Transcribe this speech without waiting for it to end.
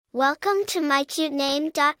Welcome to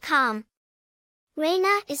mycutename.com.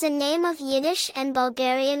 Rayna is a name of Yiddish and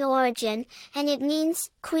Bulgarian origin, and it means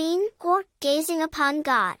queen or gazing upon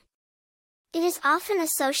God. It is often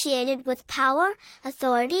associated with power,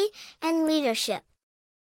 authority, and leadership.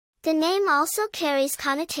 The name also carries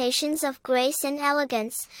connotations of grace and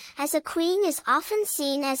elegance, as a queen is often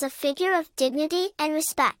seen as a figure of dignity and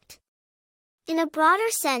respect. In a broader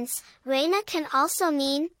sense, Rayna can also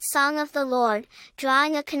mean Song of the Lord,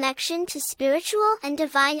 drawing a connection to spiritual and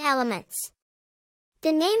divine elements.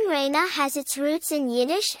 The name Rayna has its roots in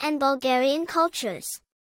Yiddish and Bulgarian cultures.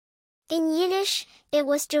 In Yiddish, it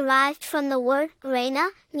was derived from the word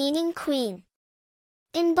Rayna, meaning queen.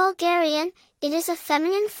 In Bulgarian, it is a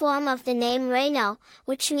feminine form of the name Rayno,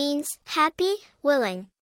 which means happy,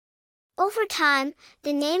 willing. Over time,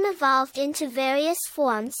 the name evolved into various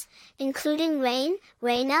forms, including Rain,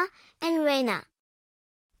 Rayna, and Rayna.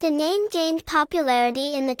 The name gained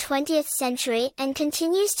popularity in the 20th century and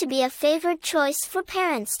continues to be a favored choice for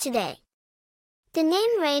parents today. The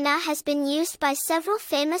name Rayna has been used by several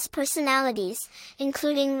famous personalities,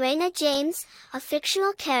 including Rayna James, a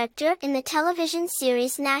fictional character in the television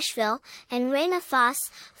series Nashville, and Rayna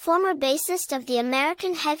Foss, former bassist of the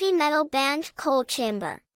American heavy metal band Coal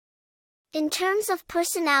Chamber. In terms of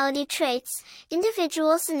personality traits,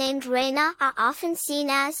 individuals named Rayna are often seen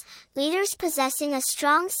as leaders possessing a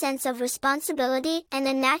strong sense of responsibility and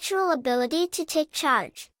a natural ability to take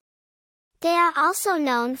charge. They are also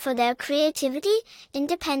known for their creativity,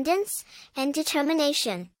 independence, and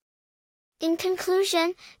determination. In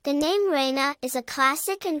conclusion, the name Rayna is a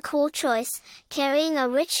classic and cool choice, carrying a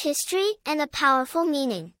rich history and a powerful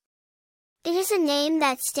meaning. It is a name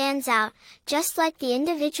that stands out, just like the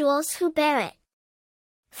individuals who bear it.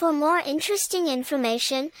 For more interesting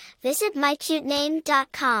information, visit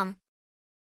mycutename.com.